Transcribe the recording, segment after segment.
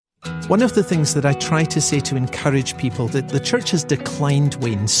One of the things that I try to say to encourage people, that the church has declined,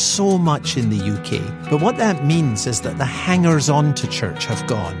 Wayne, so much in the UK. But what that means is that the hangers-on to church have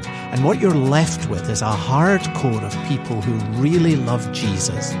gone. And what you're left with is a hard core of people who really love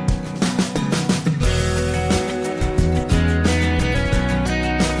Jesus.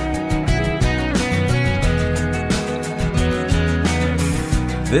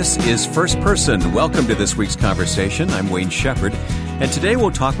 This is First Person. Welcome to this week's conversation. I'm Wayne Shepherd, and today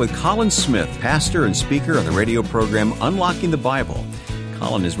we'll talk with Colin Smith, pastor and speaker on the radio program Unlocking the Bible.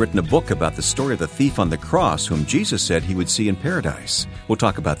 Colin has written a book about the story of the thief on the cross, whom Jesus said he would see in paradise. We'll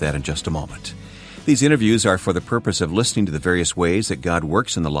talk about that in just a moment. These interviews are for the purpose of listening to the various ways that God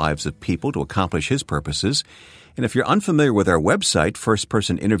works in the lives of people to accomplish His purposes. And if you're unfamiliar with our website,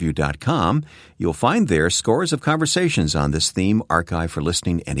 firstpersoninterview.com, you'll find there scores of conversations on this theme, archived for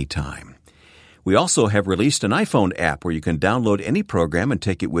listening anytime. We also have released an iPhone app where you can download any program and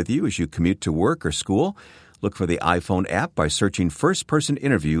take it with you as you commute to work or school. Look for the iPhone app by searching First Person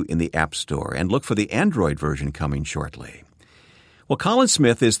Interview in the App Store, and look for the Android version coming shortly. Well, Colin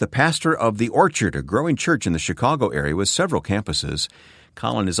Smith is the pastor of The Orchard, a growing church in the Chicago area with several campuses.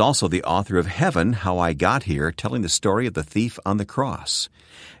 Colin is also the author of Heaven, How I Got Here, telling the story of the thief on the cross.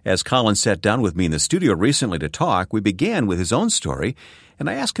 As Colin sat down with me in the studio recently to talk, we began with his own story, and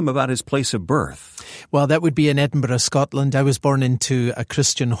I asked him about his place of birth. Well, that would be in Edinburgh, Scotland. I was born into a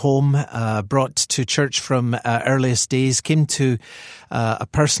Christian home, brought to church from earliest days, came to a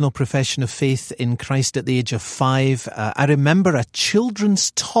personal profession of faith in Christ at the age of 5. I remember a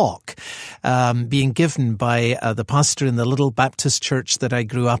children's talk being given by the pastor in the little Baptist church that I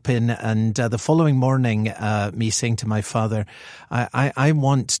grew up in, and the following morning, me saying to my father, I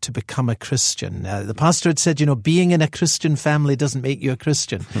want to become a Christian. The pastor had said, being in a Christian family doesn't make you a Christian.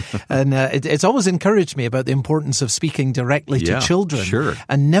 And it's always encouraged me about the importance of speaking directly to children. Sure.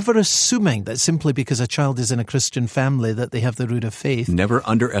 And never assuming that simply because a child is in a Christian family that they have the root of faith. Never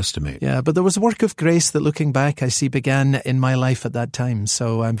underestimate. Yeah, but there was a work of grace that, looking back, I see began in my life at that time.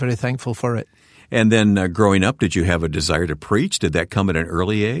 So I'm very thankful for it. And then growing up, did you have a desire to preach? Did that come at an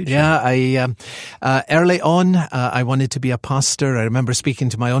early age? Yeah, early on, I wanted to be a pastor. I remember speaking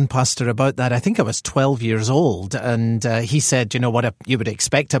to my own pastor about that. I think I was 12 years old, and he said, what you would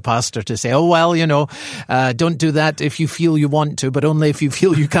expect a pastor to say, don't do that if you feel you want to, but only if you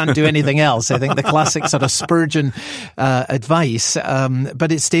feel you can't do anything else. I think the classic sort of Spurgeon advice. But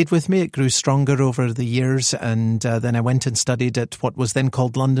it stayed with me. It grew stronger over the years, and then I went and studied at what was then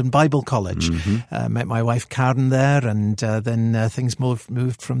called London Bible College. Mm-hmm. Met my wife Karen there, and then things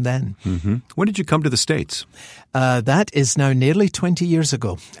moved from then. Mm-hmm. When did you come to the States? That is now nearly 20 years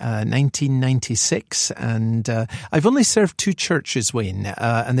ago, 1996, and I've only served 2 churches, Wayne,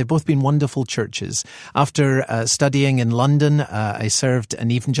 and they've both been wonderful churches. After studying in London, I served an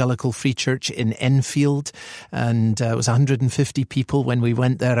evangelical free church in Enfield, and it was 150 people when we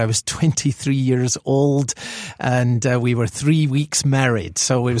went there. I was 23 years old, and we were 3 weeks married,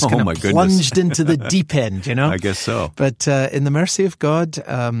 so it was kind of plunged into the deep end, I guess so. But in the mercy of God,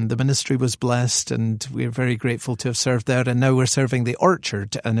 the ministry was blessed, and we're very grateful to have served there. And now we're serving the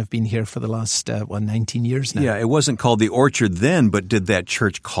Orchard and have been here for the last 19 years now. Yeah, it wasn't called the Orchard then, but did that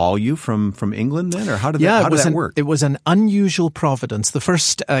church call you from England then, or how did that work? It was an unusual providence. The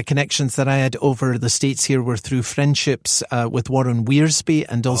first connections that I had over the States here were through friendships with Warren Wiersbe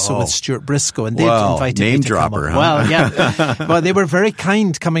and also with Stuart Briscoe, and they'd invited me to come up. Huh? Well, yeah. Well, they were very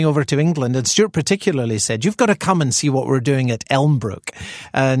kind coming over to England, and Stuart particularly said, "You've got to come and see what we're doing at Elmbrook."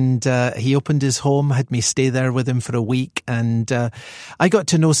 And he opened his home, had me stay there with him for a week, and I got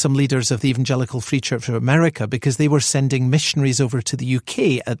to know some leaders of the Evangelical Free Church of America because they were sending missionaries over to the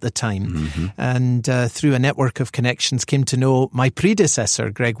UK at the time. Mm-hmm. And through a network of connections came to know my predecessor,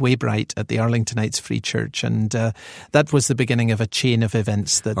 Greg Waybright, at the Arlingtonites Free Church, and that was the beginning of a chain of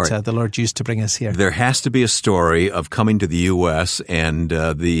events that the Lord used to bring us here. There has to be a story of coming to the U.S. and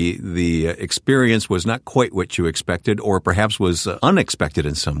the experience was not quite what you expected, or perhaps was unexpected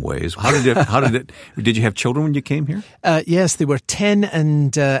in some ways. How did it? Did you have children when you came here? Yes, they were 10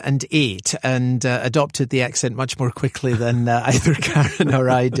 and 8, and adopted the accent much more quickly than either Karen or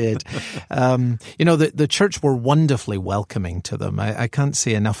I did. The church were wonderfully welcoming to them. I can't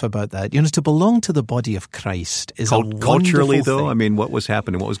say enough about that. To belong to the body of Christ is a wonderful culturally, though. thing. I mean, what was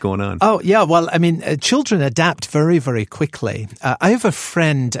happening? What was going on? Oh, yeah. Well, I mean, children adapt very, very quickly. I have a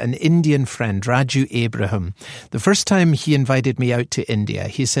friend, an Indian friend, Raju Abraham, the first time he invited me out to India,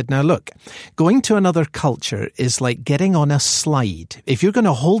 he said, now look, going to another culture is like getting on a slide. If you're going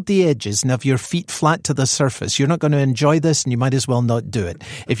to hold the edges and have your feet flat to the surface, you're not going to enjoy this and you might as well not do it.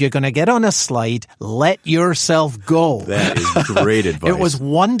 If you're going to get on a slide, let yourself go. That is great advice. It was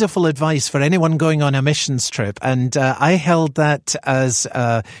wonderful advice for anyone going on a missions trip. And I held that as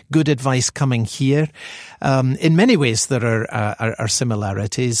good advice coming here. In many ways, there are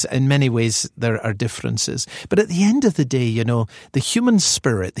similarities. In many ways, there are differences. But at the end of the day, you know, the human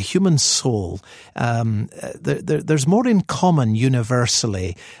spirit, the human soul, there's more in common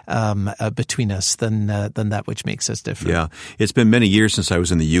universally between us than that which makes us different. Yeah, it's been many years since I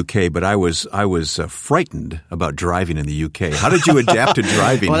was in the UK, but I was frightened about driving in the UK. How did you adapt to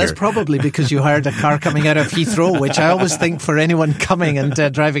driving Well, here? that's probably because you hired a car coming out of Heathrow, which I always think for anyone coming and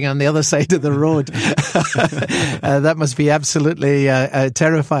driving on the other side of the road. That must be absolutely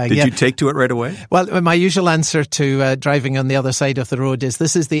terrifying. Did you take to it right away? Well, my usual answer to driving on the other side of the road is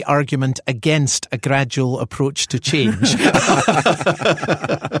this is the argument against a gradual approach to change.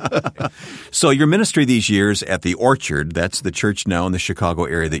 So your ministry these years at the Orchard, that's the church now in the Chicago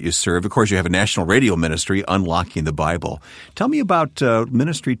area that you serve. Of course, you have a national radio ministry, Unlocking the Bible. Tell me about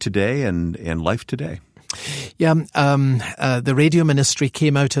ministry today and life today. Yeah, the radio ministry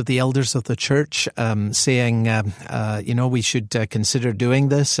came out of the elders of the church saying, we should consider doing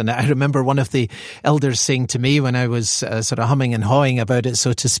this. And I remember one of the elders saying to me when I was sort of humming and hawing about it,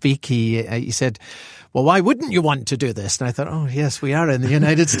 so to speak, he said, well, why wouldn't you want to do this? And I thought, oh, yes, we are in the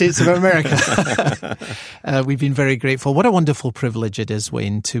United States of America. We've been very grateful. What a wonderful privilege it is,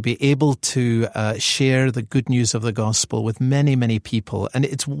 Wayne, to be able to share the good news of the gospel with many, many people. And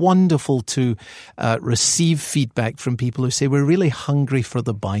it's wonderful to receive feedback from people who say, we're really hungry for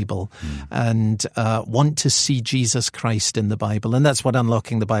the Bible and want to see Jesus Christ in the Bible. And that's what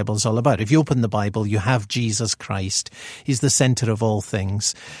Unlocking the Bible is all about. If you open the Bible, you have Jesus Christ. He's the center of all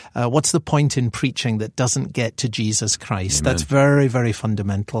things. What's the point in preaching that doesn't get to Jesus Christ? Amen. That's very, very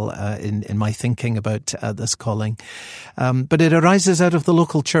fundamental in my thinking about this calling. But it arises out of the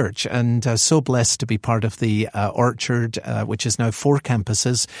local church, and so blessed to be part of the Orchard, which is now 4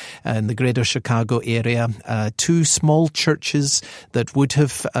 campuses in the greater Chicago area. 2 small churches that would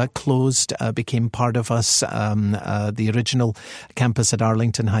have closed became part of us. The original campus at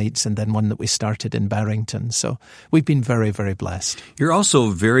Arlington Heights, and then one that we started in Barrington. So we've been very, very blessed. You're also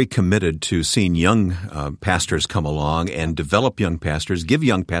very committed to seeing young pastors come along and develop young pastors, give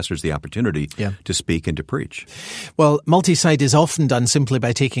young pastors the opportunity to speak and to preach. Well, multi-site is often done simply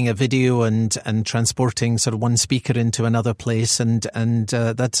by taking a video and transporting sort of one speaker into another place, and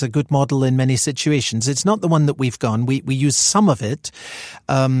that's a good model in many situations. It's not the one that we've gone. We use some of it,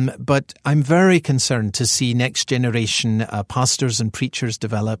 but I'm very concerned to see next generation pastors and preachers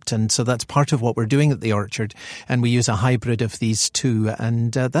developed, and so that's part of what we're doing at the Orchard, and we use a hybrid of these two,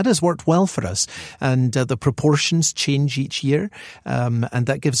 and that has worked well for us. And the proportions change each year, and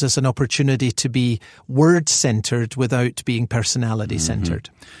that gives us an opportunity to be word-centered without being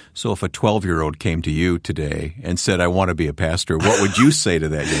personality-centered. So if a 12-year-old came to you today and said, I want to be a pastor, what would you say to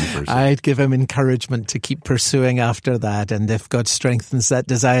that young person? I'd give him encouragement to keep pursuing after that, and if God strengthens that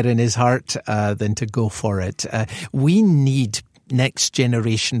desire in his heart, then to go for it. We need next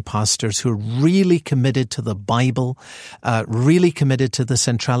generation pastors who are really committed to the Bible, really committed to the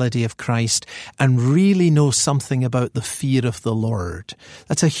centrality of Christ, and really know something about the fear of the Lord.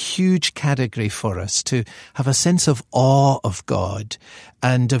 That's a huge category for us, to have a sense of awe of God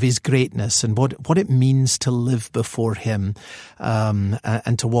and of his greatness and what it means to live before him,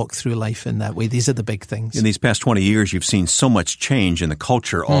 and to walk through life in that way. These are the big things. In these past 20 years, you've seen so much change in the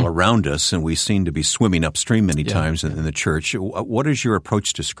culture all around us, and we seem to be swimming upstream many times in the church. What is your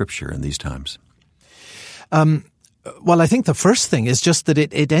approach to Scripture in these times? Well, I think the first thing is just that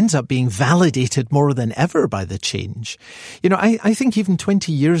it ends up being validated more than ever by the change. You know, I think even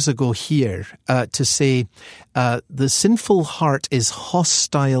 20 years ago here, to say, the sinful heart is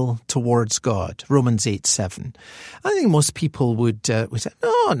hostile towards God, Romans 8:7. I think most people would say,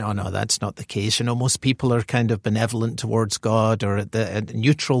 no, that's not the case. You know, most people are kind of benevolent towards God, or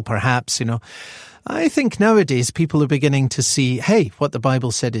neutral perhaps, you know. I think nowadays people are beginning to see, hey, what the Bible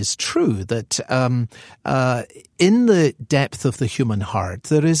said is true, that in the depth of the human heart,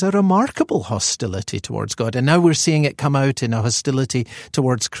 there is a remarkable hostility towards God. And now we're seeing it come out in a hostility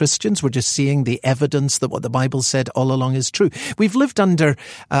towards Christians. We're just seeing the evidence that what the Bible said all along is true. We've lived under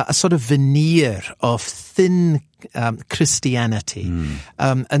a sort of veneer of thin Christianity,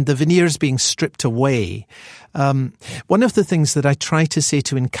 and the veneers being stripped away. One of the things that I try to say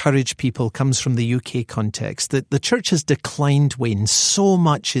to encourage people comes from the UK context, that the church has declined, Wayne, so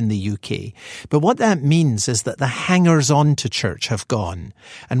much in the UK. But what that means is that the hangers-on to church have gone.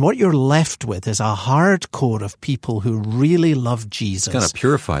 And what you're left with is a hard core of people who really love Jesus. It's kind of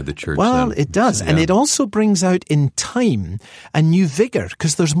purified the church. Well, then. It does. Yeah. And it also brings out in time a new vigor,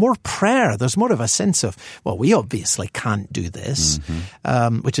 because there's more prayer. There's more of a sense of, well, we obviously can't do this,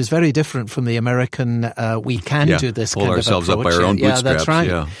 which is very different from the American, we can do this kind of approach. Pull ourselves up by our own bootstraps. Yeah, that's right.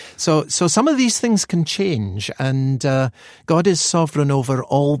 Yeah. So some of these things can change, and God is sovereign over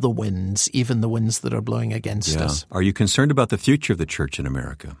all the winds, even the winds that are blowing against us. Are you concerned about the future of the church in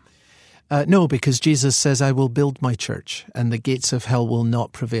America? No, because Jesus says, I will build my church, and the gates of hell will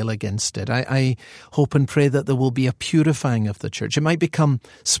not prevail against it. I hope and pray that there will be a purifying of the church. It might become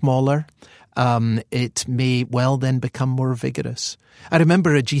smaller. It may well then become more vigorous. I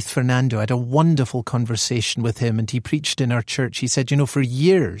remember Ajith Fernando. I had a wonderful conversation with him, and he preached in our church. He said, for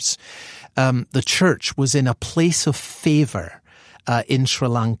years, the church was in a place of favour in Sri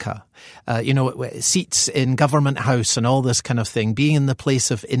Lanka. Seats in Government House and all this kind of thing, being in the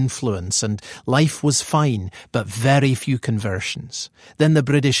place of influence, and life was fine, but very few conversions. Then the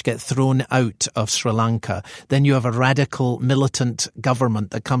British get thrown out of Sri Lanka. Then you have a radical militant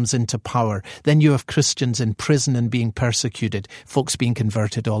government that comes into power. Then you have Christians in prison and being persecuted, folks being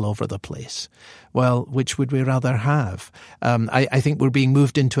converted all over the place. Well, which would we rather have? I think we're being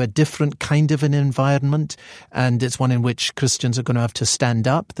moved into a different kind of an environment, and it's one in which Christians are going to have to stand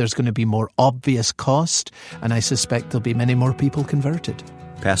up. There's going to be more obvious cost, and I suspect there'll be many more people converted.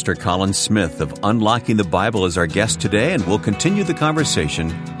 Pastor Colin Smith of Unlocking the Bible is our guest today, and we'll continue the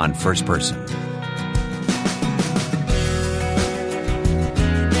conversation on First Person.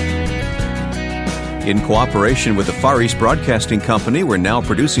 In cooperation with the Far East Broadcasting Company, we're now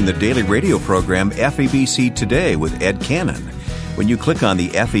producing the daily radio program FEBC Today with Ed Cannon. When you click on the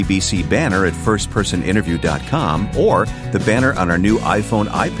FEBC banner at firstpersoninterview.com or the banner on our new iPhone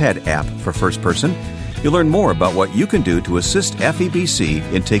iPad app for First Person, you'll learn more about what you can do to assist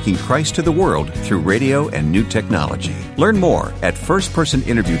FEBC in taking Christ to the world through radio and new technology. Learn more at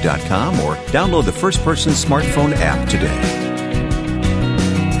firstpersoninterview.com or download the First Person smartphone app today.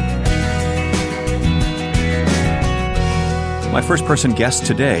 My first-person guest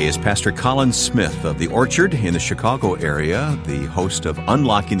today is Pastor Colin Smith of The Orchard in the Chicago area, the host of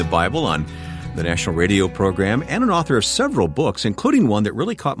Unlocking the Bible on the national radio program, and an author of several books, including one that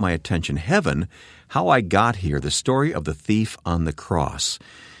really caught my attention, Heaven, How I Got Here, the story of the thief on the cross.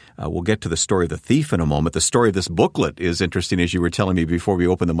 We'll get to the story of the thief in a moment. The story of this booklet is interesting, as you were telling me before we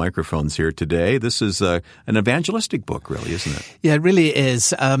opened the microphones here today. This is an evangelistic book, really, isn't it? Yeah, it really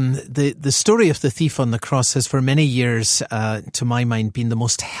is. The story of the thief on the cross has for many years, to my mind, been the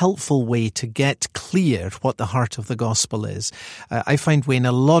most helpful way to get clear what the heart of the gospel is. I find, Wayne,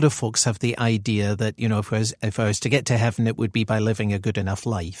 a lot of folks have the idea that, if I was to get to heaven, it would be by living a good enough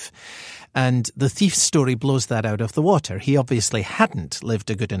life. And the thief's story blows that out of the water. He obviously hadn't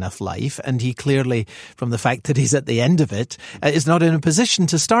lived a good enough life, and he clearly, from the fact that he's at the end of it, is not in a position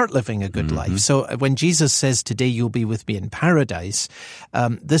to start living a good life. So when Jesus says, today you'll be with me in paradise,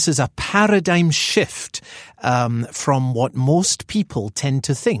 this is a paradigm shift from what most people tend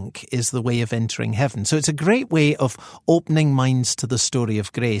to think is the way of entering heaven. So it's a great way of opening minds to the story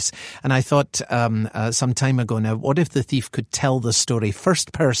of grace. And I thought some time ago now, what if the thief could tell the story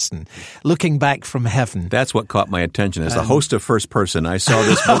first person, looking back from heaven? That's what caught my attention. As the host of First Person, I saw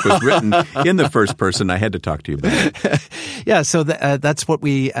this book was written in the first person. I had to talk to you about it. Yeah, so that's what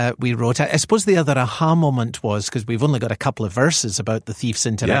we wrote. I suppose the other aha moment was, because we've only got a couple of verses about the thief's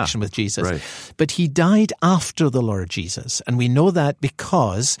interaction with Jesus, right. But he died after the Lord Jesus. And we know that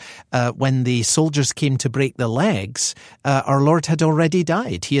because when the soldiers came to break the legs, our Lord had already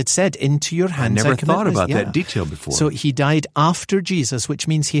died. He had said, into your hands I never thought about that detail before. So he died after Jesus, which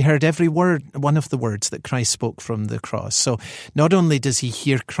means he heard every word, one of the words that Christ spoke from the cross. So not only does he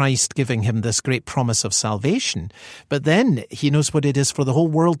hear Christ giving him this great promise of salvation, but then he knows what it is for the whole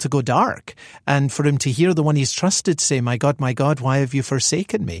world to go dark, and for him to hear the one he's trusted say, my God, why have you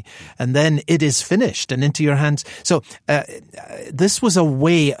forsaken me? And then it is finished and into your hands. So this was a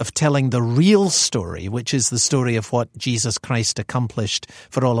way of telling the real story, which is the story of what Jesus Christ accomplished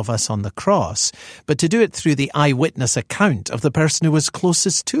for all of us on the cross, but to do it through the eyewitness account of the person who was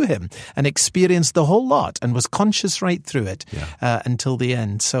closest to him. and experienced the whole lot and was conscious right through it until the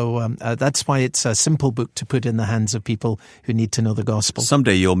end. So that's why it's a simple book to put in the hands of people who need to know the gospel.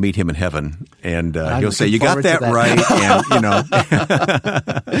 Someday you'll meet him in heaven, and he'll say, "You got that right." And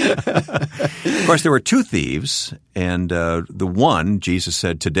of course, there were two thieves, and the one Jesus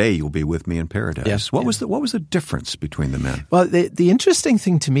said, "Today you'll be with me in paradise." What was the difference between the men? Well, the interesting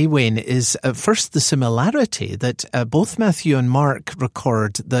thing to me, Wayne, is first the similarity that both Matthew and Mark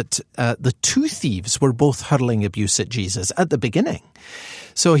record that the two thieves were both hurling abuse at Jesus at the beginning.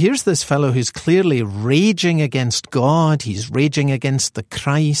 So here's this fellow who's clearly raging against God. He's raging against the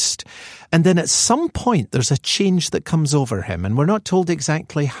Christ. And then at some point, there's a change that comes over him. And we're not told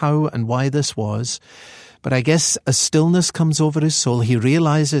exactly how and why this was. But I guess a stillness comes over his soul. He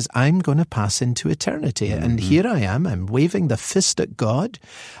realizes, I'm going to pass into eternity. Mm-hmm. And here I am. I'm waving the fist at God.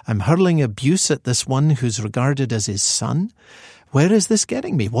 I'm hurling abuse at this one who's regarded as his son. Where is this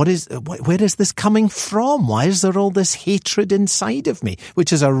getting me? Where is this coming from? Why is there all this hatred inside of me?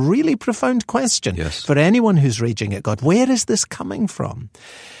 Which is a really profound question for anyone who's raging at God. Where is this coming from?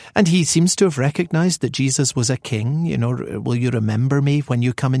 And he seems to have recognized that Jesus was a king. Will you remember me when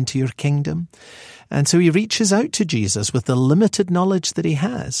you come into your kingdom? And so he reaches out to Jesus with the limited knowledge that he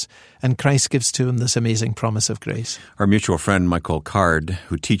has. And Christ gives to him this amazing promise of grace. Our mutual friend, Michael Card,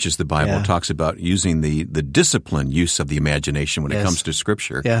 who teaches the Bible, talks about using the disciplined use of the imagination when it comes to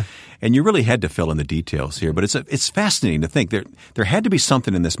Scripture. Yeah. And you really had to fill in the details here. But it's fascinating to think there had to be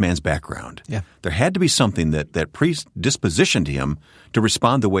something in this man's background. Yeah. There had to be something that predispositioned him to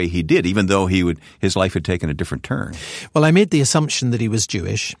respond the way he did, even though his life had taken a different turn. Well, I made the assumption that he was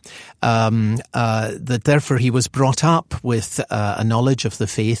Jewish, that therefore he was brought up with a knowledge of the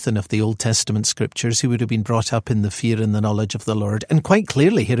faith and of the Old Testament Scriptures. He would have been brought up in the fear and the knowledge of the Lord. And quite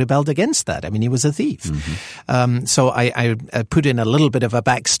clearly he rebelled against that. I mean, he was a thief. Mm-hmm. So I put in a little bit of a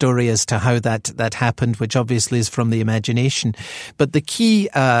backstory as to how that happened, which obviously is from the imagination. But the key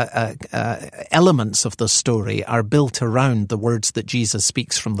elements of the story are built around the words that Jesus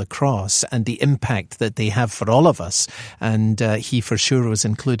speaks from the cross and the impact that they have for all of us. And he for sure was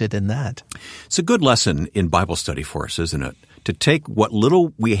included in that. It's a good lesson in Bible study for us, isn't it? To take what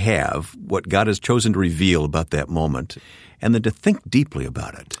little we have, what God has chosen to reveal about that moment, and then to think deeply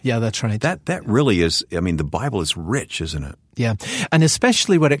about it. Yeah, that's right. That really is, the Bible is rich, isn't it? Yeah, and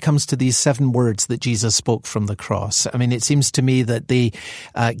especially when it comes to these 7 words that Jesus spoke from the cross. I mean, it seems to me that they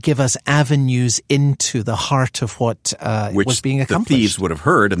give us avenues into the heart of what was being accomplished. The thieves would have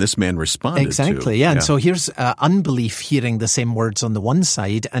heard, and this man responded Exactly, yeah. And so here's unbelief hearing the same words on the one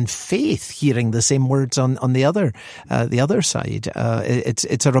side, and faith hearing the same words on the other side.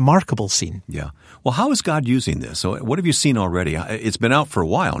 It's a remarkable scene. Yeah. Well, how is God using this? So what have you seen already? It's been out for a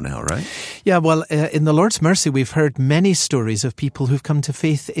while now, right? Yeah, well, in the Lord's mercy, we've heard many stories of people who've come to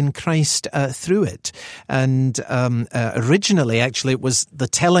faith in Christ through it. And originally, actually, it was the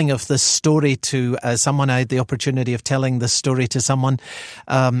telling of this story to someone. I had the opportunity of telling this story to someone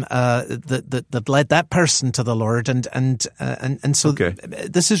that led that person to the Lord. And so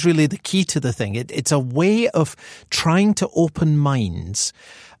this is really the key to the thing. It's a way of trying to open minds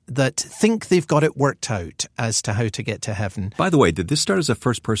that think they've got it worked out as to how to get to heaven. By the way, did this start as a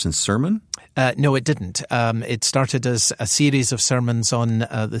first-person sermon? No, it didn't. It started as a series of sermons on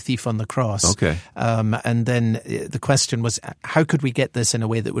the thief on the cross. Okay. And then the question was, how could we get this in a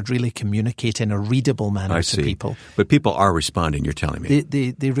way that would really communicate in a readable manner to people? But people are responding, you're telling me.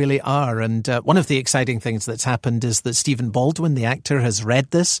 They really are. And one of the exciting things that's happened is that Stephen Baldwin, the actor, has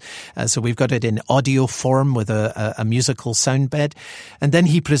read this. So we've got it in audio form with a musical sound bed. And then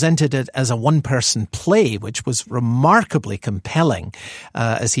he presented it as a one-person play, which was remarkably compelling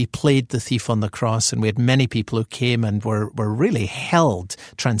as he played the thief on the cross. And we had many people who came and were really held,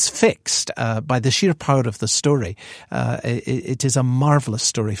 transfixed by the sheer power of the story. It is a marvelous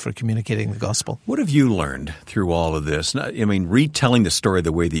story for communicating the gospel. What have you learned through all of this? Retelling the story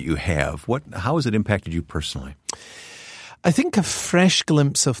the way that you have, how has it impacted you personally? I think a fresh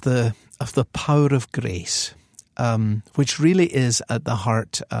glimpse of the power of grace. Which really is at the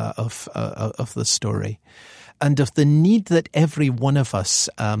heart of the story, and of the need that every one of us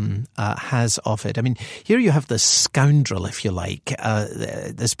has of it. I mean, here you have this scoundrel, if you like,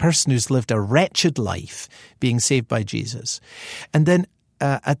 this person who's lived a wretched life being saved by Jesus. And then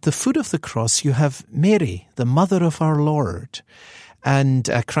at the foot of the cross, you have Mary, the mother of our Lord. And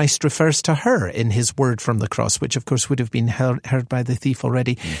Christ refers to her in his word from the cross, which of course would have been heard by the thief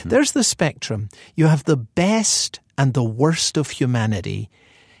already. Mm-hmm. There's the spectrum. You have the best and the worst of humanity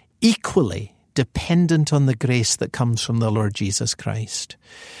equally dependent on the grace that comes from the Lord Jesus Christ.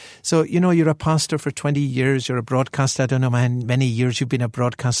 So, you're a pastor for 20 years, you're a broadcaster. I don't know how many years you've been a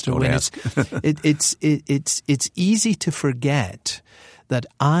broadcaster. Don't ask. It's easy to forget that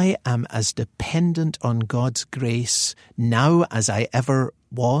I am as dependent on God's grace now as I ever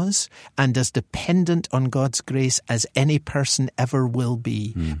was, and as dependent on God's grace as any person ever will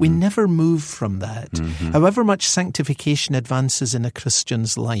be. Mm-hmm. We never move from that. Mm-hmm. However much sanctification advances in a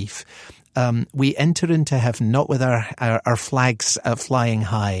Christian's life, we enter into heaven not with our flags flying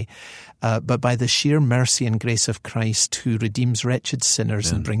high, but by the sheer mercy and grace of Christ, who redeems wretched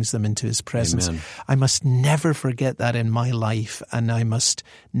sinners and brings them into his presence. Amen. I must never forget that in my life, and I must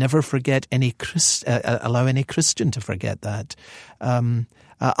never forget allow any Christian to forget that.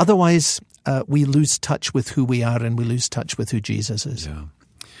 Otherwise, we lose touch with who we are, and we lose touch with who Jesus is. Yeah.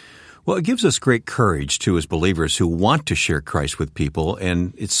 Well, it gives us great courage, too, as believers who want to share Christ with people.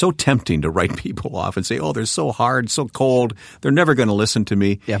 And it's so tempting to write people off and say, oh, they're so hard, so cold, they're never going to listen to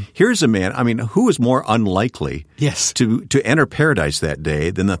me. Yeah. Here's a man, who is more unlikely to enter paradise that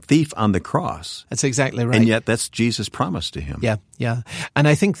day than the thief on the cross? That's exactly right. And yet that's Jesus' promise to him. Yeah. And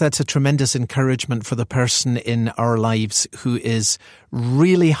I think that's a tremendous encouragement for the person in our lives who is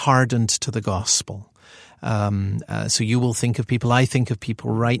really hardened to the gospel. So you will think of people, I think of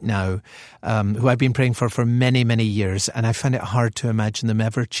people right now who I've been praying for many, many years, and I find it hard to imagine them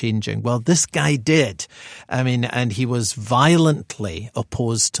ever changing. Well, this guy did. And he was violently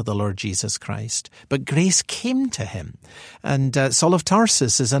opposed to the Lord Jesus Christ. But grace came to him. And Saul of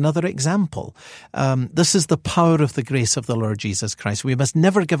Tarsus is another example. This is the power of the grace of the Lord Jesus Christ. We must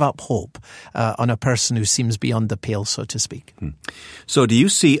never give up hope on a person who seems beyond the pale, so to speak. So do you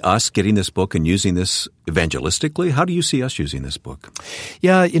see us getting this book and using this evangelistically? How do you see us using this book?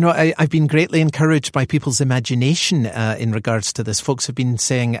 Yeah, I've been greatly encouraged by people's imagination in regards to this. Folks have been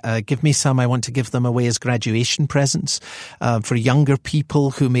saying, give me some, I want to give them away as graduation presents for younger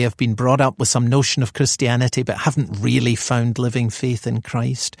people who may have been brought up with some notion of Christianity but haven't really found living faith in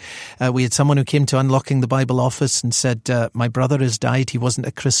Christ. We had someone who came to Unlocking the Bible office and said, my brother has died, he wasn't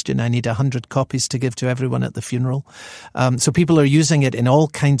a Christian, I need 100 copies to give to everyone at the funeral. So people are using it in all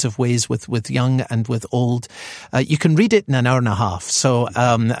kinds of ways with young and with old. You can read it in an hour and a half. So,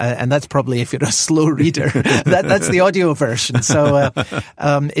 and that's probably if you're a slow reader. That's the audio version. So,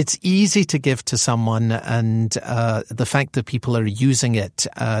 it's easy to give to someone, and the fact that people are using it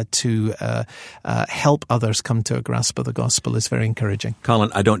to help others come to a grasp of the gospel is very encouraging.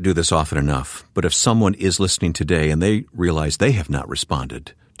 Colin, I don't do this often enough, but if someone is listening today and they realize they have not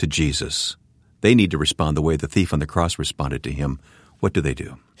responded to Jesus, they need to respond the way the thief on the cross responded to him. What do they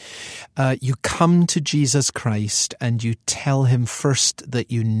do? You come to Jesus Christ and you tell him first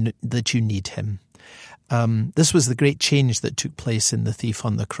that you need him. This was the great change that took place in the thief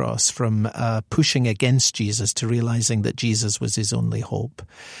on the cross, from pushing against Jesus to realizing that Jesus was his only hope.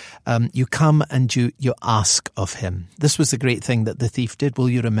 You come and you ask of him. This was the great thing that the thief did. Will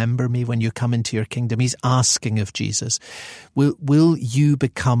you remember me when you come into your kingdom? He's asking of Jesus. Will you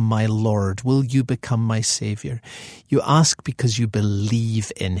become my Lord? Will you become my Savior? You ask because you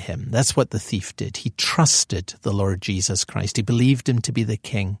believe in him. That's what the thief did. He trusted the Lord Jesus Christ. He believed him to be the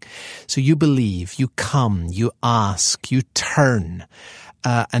King. So you believe, you come, you ask, you turn.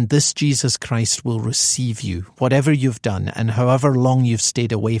 And this Jesus Christ will receive you, whatever you've done and however long you've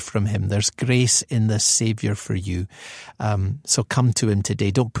stayed away from him. There's grace in this Savior for you. So come to him today.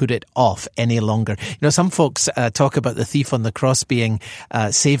 Don't put it off any longer. Some folks talk about the thief on the cross being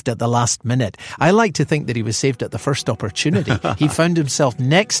saved at the last minute. I like to think that he was saved at the first opportunity. He found himself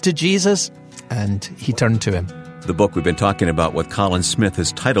next to Jesus and he turned to him. The book we've been talking about with Colin Smith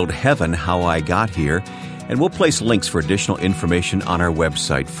is titled Heaven, How I Got Here. And we'll place links for additional information on our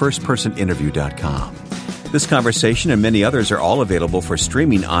website, firstpersoninterview.com. This conversation and many others are all available for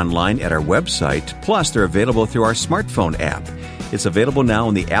streaming online at our website. Plus, they're available through our smartphone app. It's available now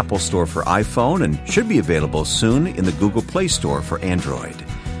in the Apple Store for iPhone and should be available soon in the Google Play Store for Android.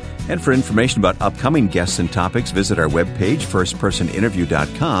 And for information about upcoming guests and topics, visit our webpage,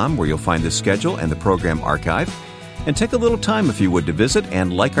 firstpersoninterview.com, where you'll find the schedule and the program archive. And take a little time, if you would, to visit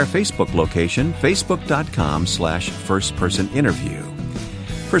and like our Facebook location,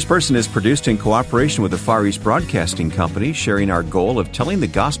 facebook.com/firstpersoninterview. First Person is produced in cooperation with the Far East Broadcasting Company, sharing our goal of telling the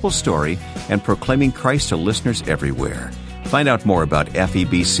gospel story and proclaiming Christ to listeners everywhere. Find out more about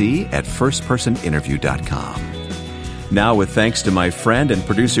FEBC at firstpersoninterview.com. Now, with thanks to my friend and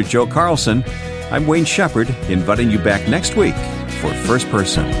producer Joe Carlson, I'm Wayne Shepherd, inviting you back next week for First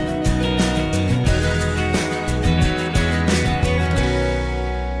Person.